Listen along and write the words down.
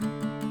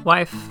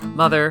Wife,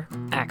 mother,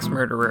 axe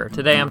murderer.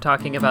 Today I'm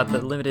talking about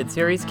the limited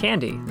series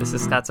Candy. This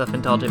is Scott's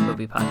Self-Indulgent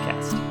Movie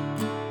Podcast.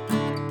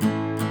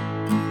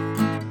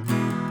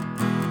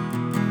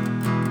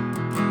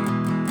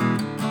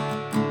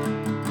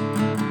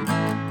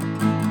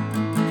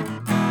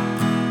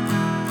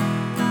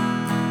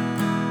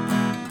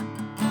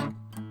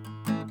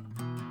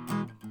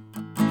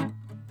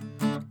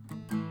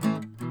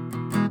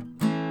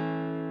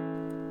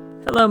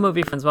 Hello,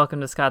 movie friends. Welcome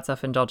to Scott's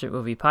Self-Indulgent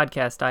Movie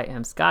Podcast. I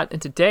am Scott,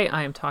 and today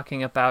I am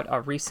talking about a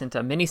recent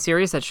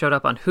miniseries that showed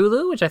up on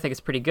Hulu, which I think is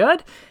pretty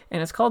good,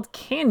 and it's called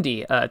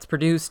Candy. It's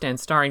produced and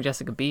starring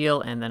Jessica Biel,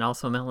 and then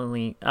also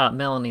Melanie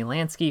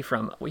Lansky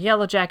from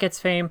Yellow Jackets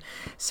fame.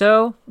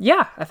 So,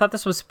 yeah, I thought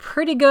this was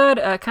pretty good.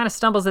 Kind of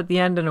stumbles at the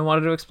end, and I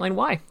wanted to explain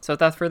why. So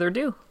without further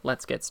ado,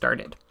 let's get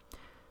started.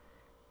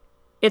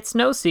 It's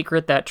no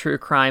secret that true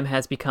crime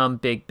has become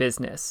big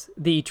business.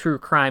 The true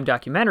crime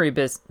documentary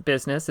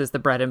business is the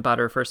bread and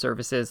butter for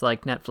services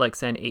like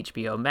Netflix and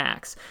HBO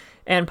Max.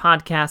 And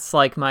podcasts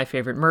like My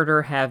Favorite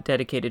Murder have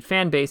dedicated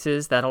fan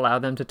bases that allow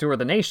them to tour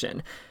the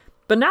nation.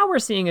 But now we're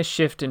seeing a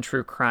shift in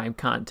true crime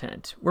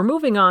content. We're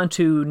moving on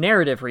to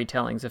narrative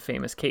retellings of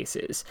famous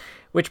cases,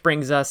 which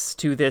brings us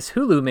to this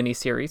Hulu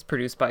miniseries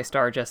produced by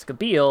star Jessica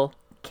Biel,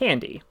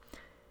 Candy.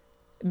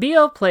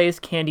 Biel plays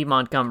Candy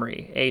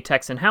Montgomery, a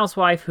Texan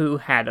housewife who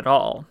had it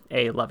all.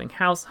 A loving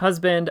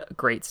husband,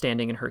 great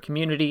standing in her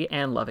community,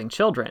 and loving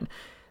children.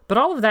 But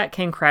all of that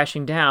came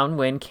crashing down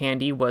when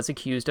Candy was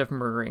accused of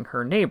murdering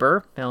her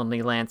neighbor,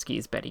 Melanie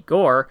Lansky's Betty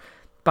Gore,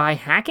 by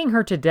hacking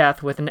her to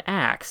death with an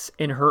axe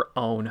in her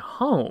own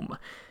home.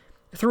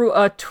 Through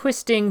a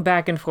twisting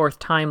back-and-forth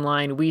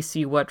timeline, we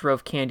see what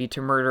drove Candy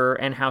to murder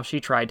and how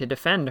she tried to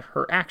defend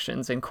her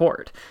actions in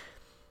court.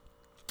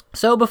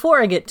 So before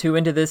I get too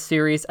into this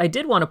series, I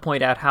did want to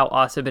point out how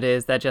awesome it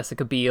is that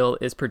Jessica Biel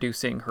is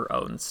producing her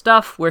own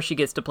stuff, where she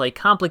gets to play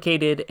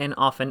complicated and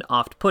often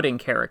oft-putting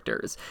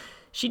characters.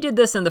 She did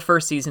this in the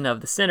first season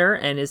of The Sinner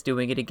and is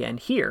doing it again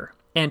here,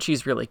 and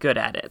she's really good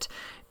at it.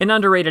 An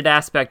underrated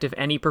aspect of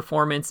any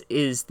performance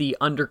is the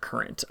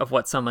undercurrent of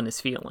what someone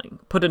is feeling.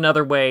 Put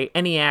another way,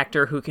 any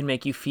actor who can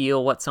make you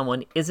feel what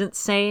someone isn't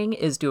saying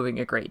is doing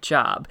a great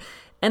job.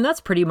 And that's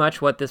pretty much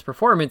what this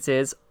performance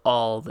is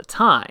all the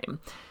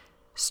time.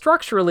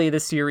 Structurally, the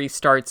series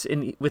starts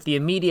with the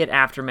immediate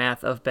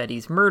aftermath of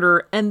Betty's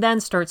murder and then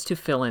starts to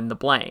fill in the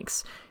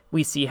blanks.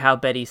 We see how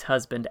Betty's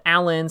husband,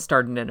 Alan,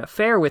 started an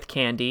affair with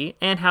Candy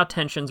and how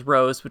tensions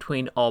rose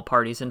between all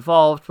parties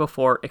involved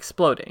before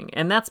exploding.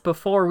 And that's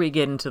before we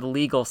get into the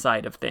legal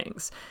side of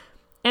things.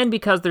 And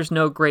because there's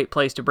no great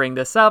place to bring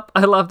this up,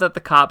 I love that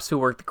the cops who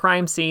work the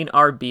crime scene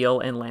are Biel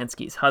and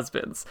Lansky's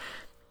husbands.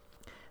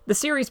 The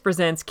series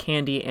presents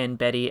Candy and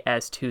Betty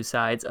as two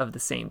sides of the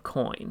same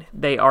coin.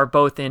 They are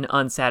both in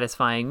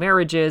unsatisfying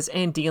marriages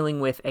and dealing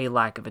with a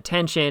lack of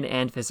attention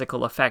and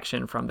physical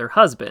affection from their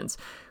husbands,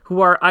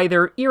 who are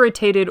either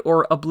irritated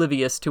or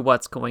oblivious to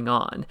what's going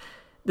on.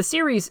 The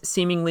series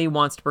seemingly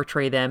wants to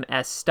portray them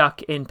as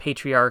stuck in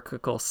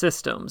patriarchal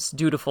systems,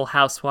 dutiful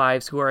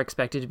housewives who are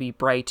expected to be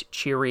bright,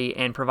 cheery,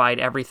 and provide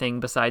everything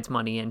besides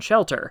money and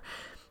shelter.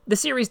 The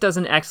series does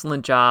an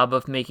excellent job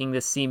of making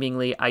this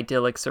seemingly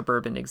idyllic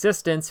suburban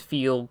existence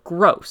feel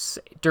gross,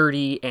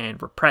 dirty, and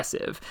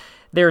repressive.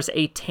 There's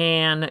a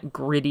tan,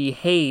 gritty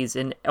haze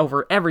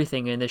over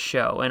everything in this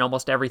show, and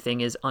almost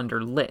everything is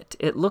underlit.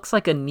 It looks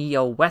like a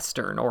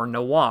neo-western or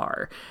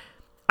noir.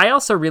 I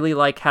also really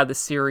like how the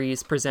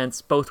series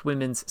presents both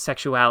women's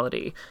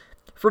sexuality.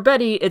 For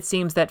Betty, it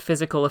seems that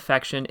physical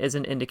affection is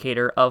an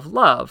indicator of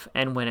love,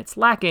 and when it's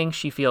lacking,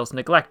 she feels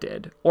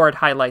neglected, or it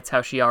highlights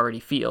how she already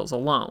feels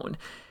alone.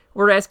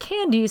 Whereas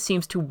Candy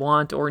seems to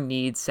want or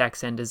need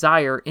sex and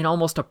desire in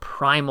almost a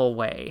primal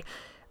way.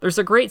 There's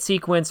a great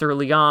sequence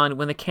early on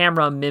when the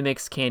camera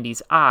mimics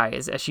Candy's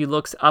eyes as she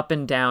looks up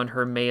and down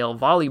her male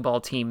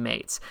volleyball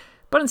teammates.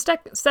 But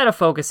instead of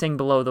focusing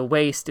below the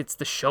waist, it's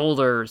the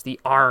shoulders, the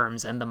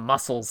arms, and the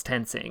muscles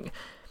tensing.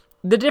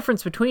 The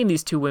difference between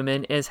these two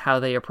women is how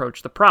they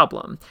approach the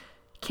problem.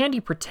 Candy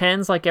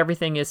pretends like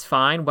everything is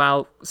fine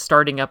while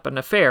starting up an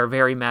affair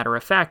very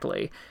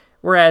matter-of-factly,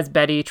 whereas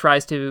Betty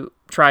tries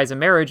a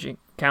marriage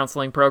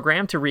counseling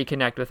program to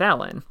reconnect with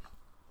Alan.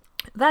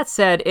 That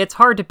said, it's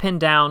hard to pin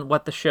down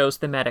what the show's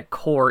thematic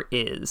core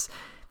is.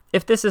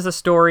 If this is a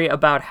story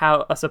about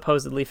how a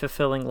supposedly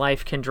fulfilling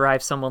life can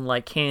drive someone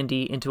like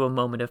Candy into a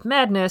moment of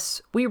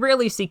madness, we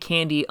rarely see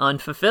Candy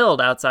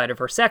unfulfilled outside of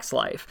her sex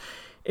life.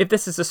 If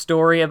this is a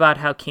story about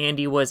how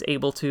Candy was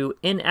able to,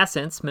 in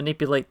essence,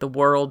 manipulate the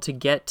world to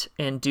get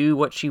and do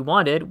what she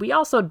wanted, we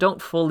also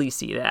don't fully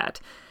see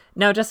that.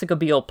 Now, Jessica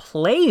Biel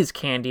plays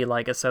Candy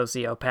like a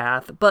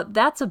sociopath, but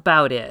that's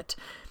about it.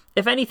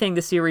 If anything,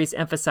 the series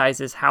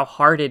emphasizes how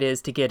hard it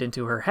is to get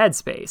into her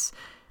headspace.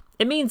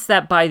 It means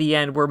that by the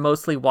end, we're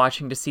mostly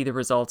watching to see the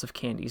results of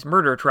Candy's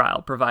murder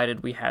trial,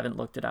 provided we haven't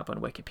looked it up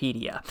on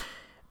Wikipedia.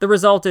 The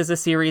result is a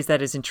series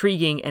that is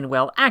intriguing and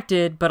well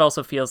acted, but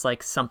also feels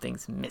like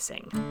something's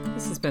missing.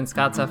 This has been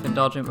Scott's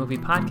Self-Indulgent Movie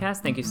Podcast.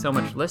 Thank you so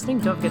much for listening.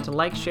 Don't forget to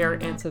like, share,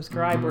 and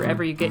subscribe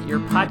wherever you get your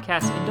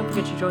podcasts. And don't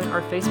forget to join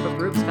our Facebook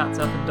group, Scott's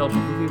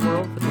Self-Indulgent Movie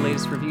World, for the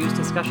latest reviews,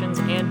 discussions,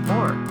 and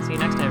more. See you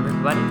next time,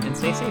 everybody, and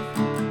stay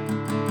safe.